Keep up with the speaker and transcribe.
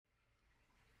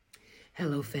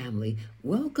Hello, family.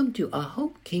 Welcome to A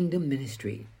Hope Kingdom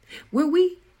Ministry, where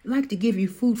we like to give you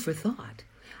food for thought.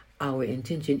 Our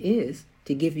intention is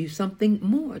to give you something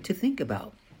more to think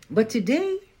about. But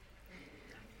today,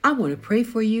 I want to pray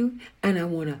for you and I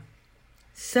want to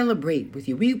celebrate with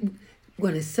you. We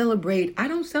want to celebrate. I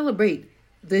don't celebrate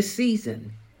this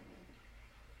season.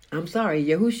 I'm sorry,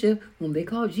 Yahushua, whom they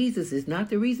call Jesus, is not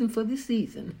the reason for this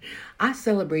season. I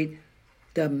celebrate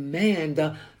the man,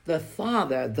 the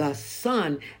Father, the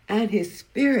Son, and His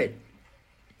Spirit.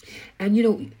 And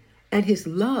and His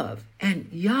love. And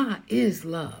YAH is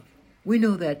love. We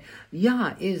know that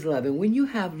YAH is love. And when you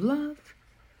have love,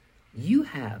 you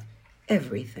have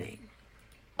everything.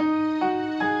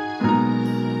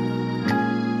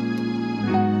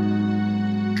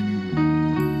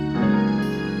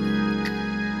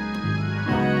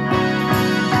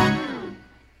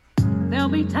 There'll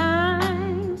be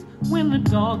times when the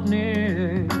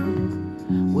darkness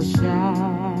will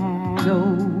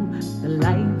shadow the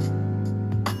light.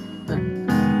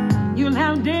 You'll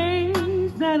have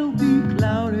days that'll be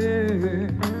cloudy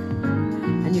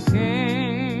and you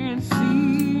can't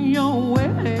see your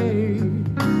way.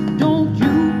 Don't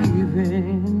you give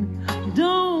in,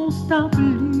 don't stop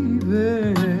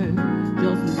believing.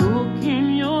 Just look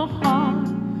in your heart,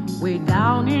 way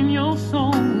down in your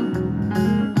soul.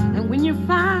 And when you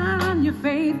find your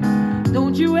faith,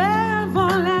 don't you ever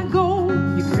let go.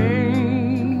 You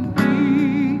can't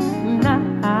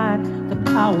deny the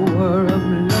power of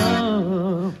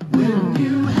love. When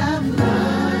you have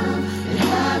love, you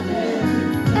have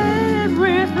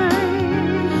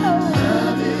everything.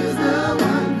 Love is the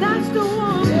one. That's the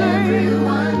one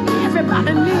Everyone thing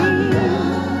everybody needs.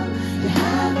 You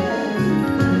have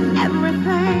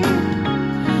Everything.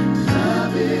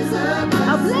 Love is A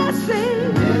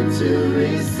blessing. to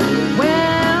receive.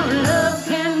 Well, love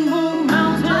can move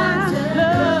mountains.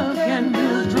 Love can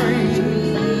build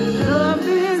dreams. Love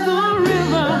is a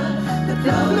river that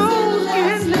flows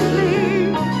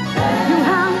endlessly. You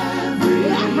have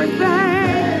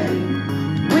everything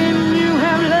when you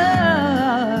have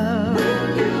love.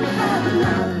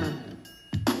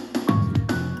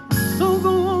 So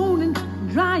go on and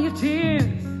dry your tears.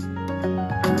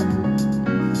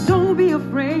 Don't be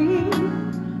afraid.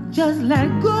 Just let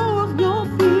go of your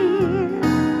fears.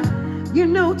 You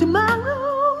know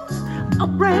tomorrow's a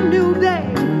brand new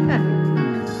day.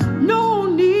 No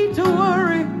need to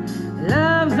worry.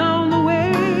 Love's on the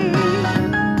way.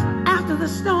 After the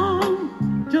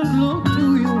storm, just look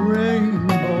to your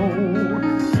rainbow.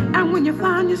 And when you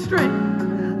find your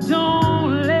strength,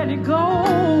 don't let it go.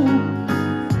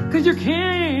 'Cause you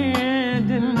can't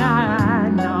deny,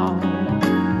 no.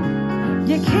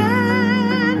 You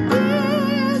can't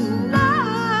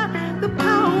deny the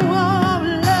power of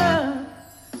love.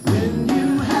 When you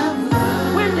have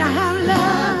love, When you have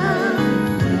love,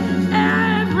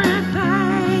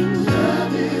 everything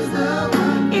love is the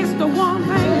one. is the one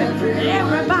thing that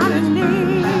everybody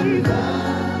needs.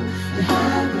 You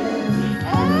have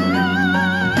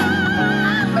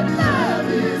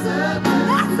Everything is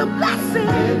that's a blessing.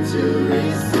 to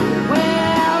receive.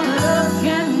 Well, love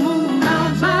can move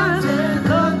mountains.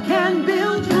 Love can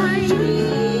build dreams.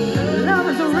 Love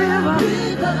is a river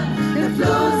that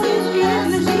flows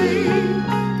endlessly.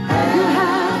 You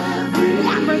have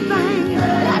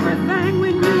everything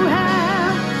when you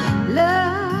have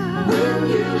love.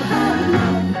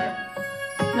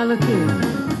 Now look here.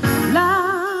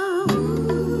 Love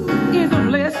is a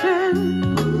blessing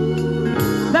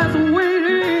that's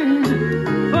waiting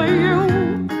for you.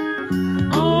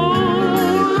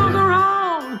 Oh, look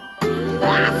around. I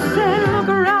said look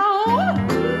around.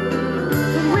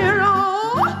 We're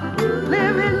all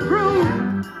living proof.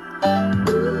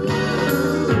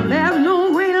 There's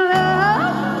no greater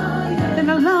love than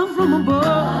the love from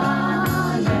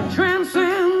above.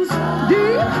 Transcends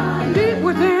deep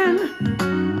within.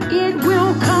 It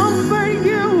will comfort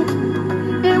you.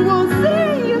 It will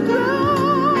see you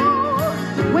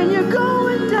through. When you're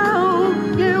going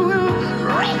down, it will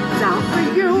reach out for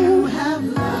you. Have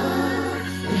love,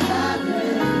 you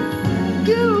have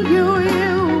You.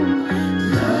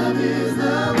 love is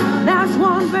the one. That's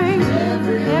one thing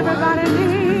everybody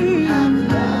needs.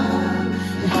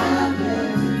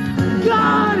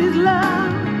 God is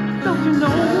love. Don't you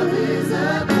know? Is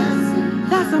a blessing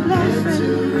That's a blessing. to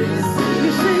receive.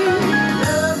 You see,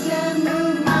 Love can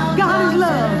move mountains. God is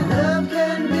love. Love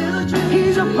can build dreams.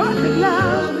 He's a perfect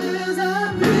love. Love is a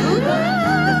river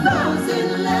that flows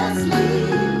endlessly.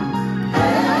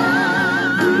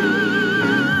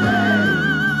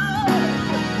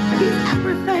 He's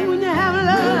everything when you have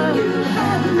love.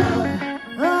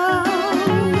 Oh,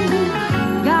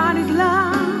 God is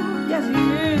love. Yes,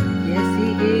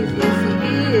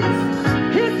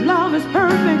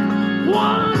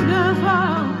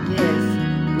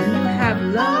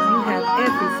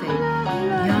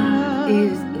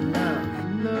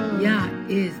 Yah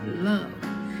is love.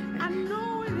 I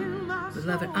know it in my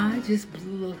Beloved, soul. I just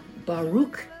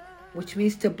Baruch, which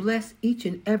means to bless each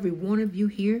and every one of you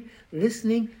here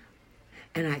listening.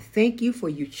 And I thank you for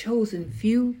your chosen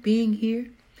few being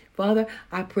here. Father,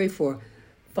 I pray for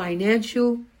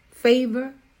financial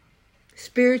favor,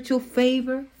 spiritual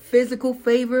favor, physical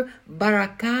favor,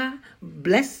 barakah,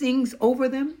 blessings over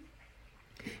them.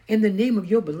 In the name of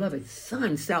your beloved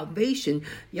Son, salvation,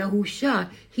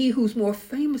 Yahusha, he who's more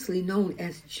famously known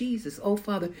as Jesus. Oh,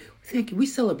 Father, thank you. We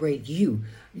celebrate you,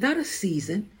 not a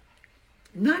season,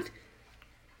 not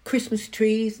Christmas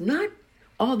trees, not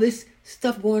all this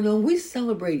stuff going on. We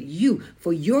celebrate you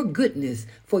for your goodness,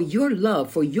 for your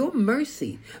love, for your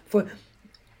mercy, for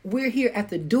we're here at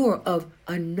the door of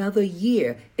another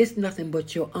year. It's nothing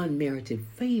but your unmerited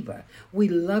favor. We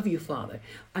love you, Father.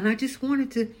 And I just wanted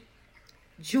to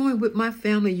join with my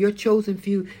family, your chosen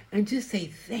few, and just say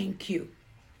thank you.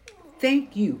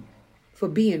 Thank you for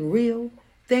being real.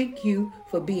 Thank you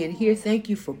for being here. Thank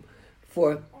you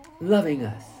for loving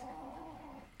us.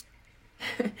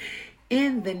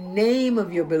 In the name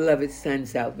of your beloved Son,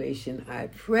 salvation, I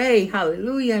pray.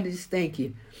 Hallelujah. I just thank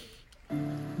you.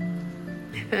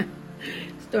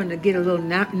 Starting to get a little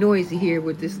noisy here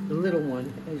with this little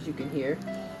one, as you can hear.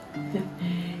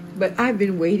 But I've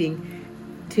been waiting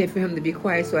for him to be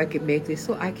quiet so I could make this,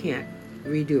 so I can't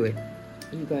redo it.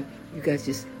 You guys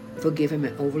just forgive him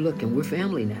and overlook him. We're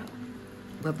family now.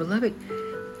 But beloved,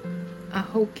 I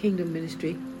hope Kingdom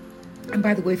Ministry. And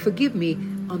by the way, forgive me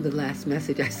on the last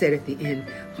message I said at the end,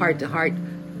 heart to heart,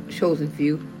 chosen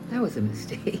few. That was a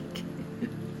mistake.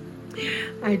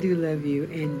 I do love you,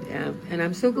 and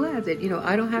I'm so glad that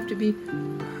I don't have to be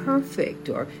perfect,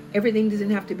 or everything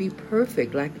doesn't have to be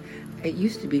perfect like it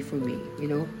used to be for me.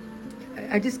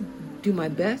 I just do my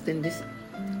best and just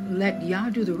let Yah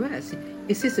do the rest.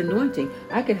 It's His anointing.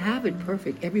 I could have it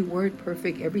perfect, every word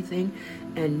perfect, everything,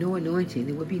 and no anointing.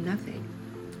 There would be nothing.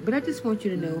 But I just want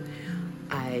you to know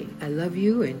I love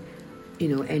you, and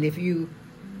and if you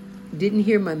didn't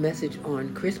hear my message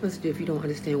on Christmas, if you don't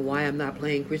understand why I'm not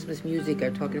playing Christmas music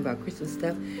or talking about Christmas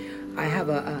stuff, I have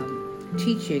a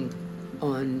teaching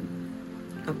on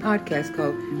a podcast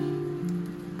called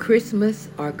Christmas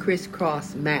or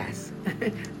Crisscross Mass.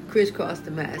 Crisscross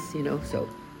the Mass, so.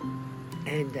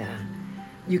 And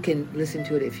you can listen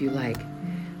to it if you like.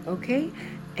 Okay?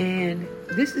 And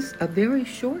this is a very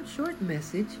short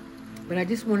message, but I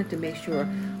just wanted to make sure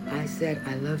I said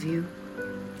I love you.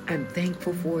 I'm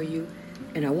thankful for you,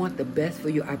 and I want the best for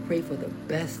you. I pray for the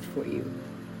best for you,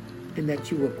 and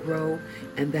that you will grow,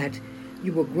 and that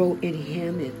you will grow in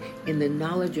Him and in the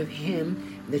knowledge of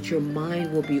Him, that your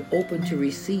mind will be open to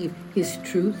receive His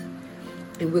truth,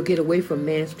 and we'll get away from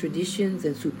man's traditions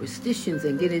and superstitions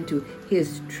and get into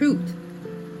His truth,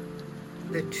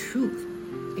 the truth,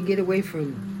 and get away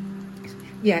from,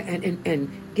 and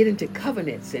get into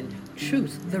covenants and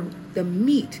truth, the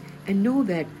meat, and know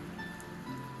that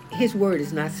His word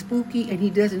is not spooky, and He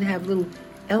doesn't have little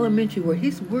elementary word.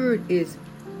 His word is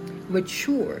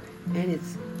mature, and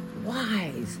it's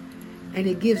wise, and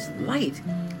it gives light.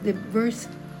 The verse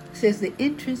says the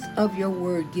entrance of your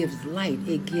word gives light.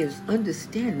 It gives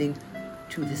understanding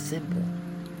to the simple.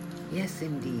 Yes,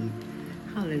 indeed.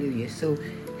 Hallelujah. So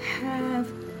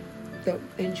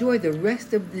enjoy the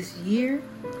rest of this year,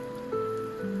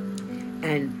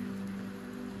 and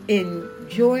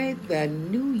enjoy the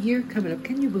new year coming up.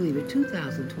 Can you believe it?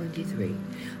 2023.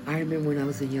 I remember when I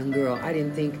was a young girl, I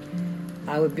didn't think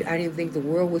the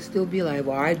world would still be alive,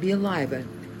 or I'd be alive. And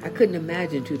I couldn't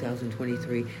imagine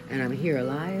 2023, and I'm here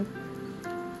alive.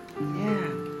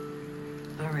 Yeah.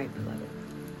 All right, beloved.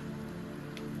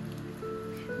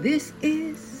 This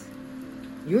is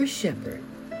your shepherd,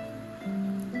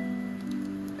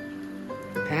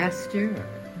 pastor,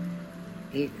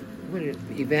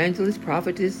 evangelist,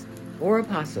 prophetess, or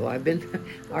apostle. I've been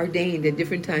ordained at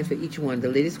different times for each one. The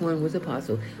latest one was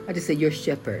apostle. I just said your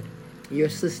shepherd, your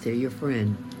sister, your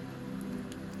friend,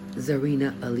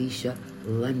 Zarina Alicia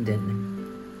London.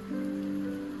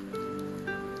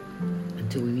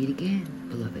 Until we meet again,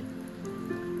 beloved,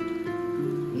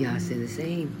 Yah say the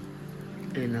same,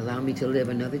 and allow me to live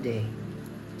another day.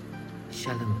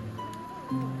 Shalom.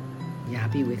 Yah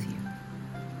be with you.